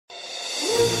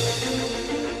Hi,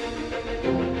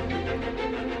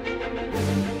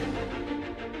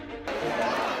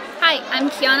 I'm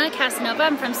Keanna Cassanova.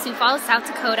 I'm from Sioux Falls, South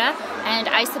Dakota, and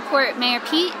I support Mayor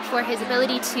Pete for his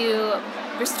ability to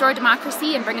restore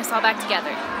democracy and bring us all back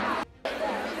together.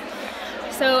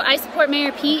 So I support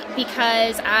Mayor Pete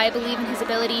because I believe in his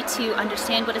ability to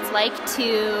understand what it's like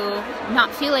to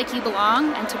not feel like you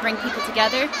belong and to bring people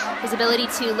together, his ability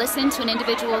to listen to an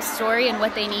individual's story and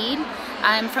what they need.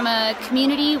 I'm from a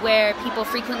community where people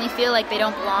frequently feel like they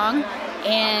don't belong,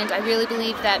 and I really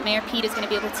believe that Mayor Pete is going to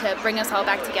be able to bring us all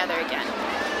back together again.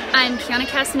 I'm Keanna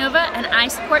Cassanova, and I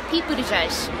support Pete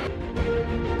Buttigieg.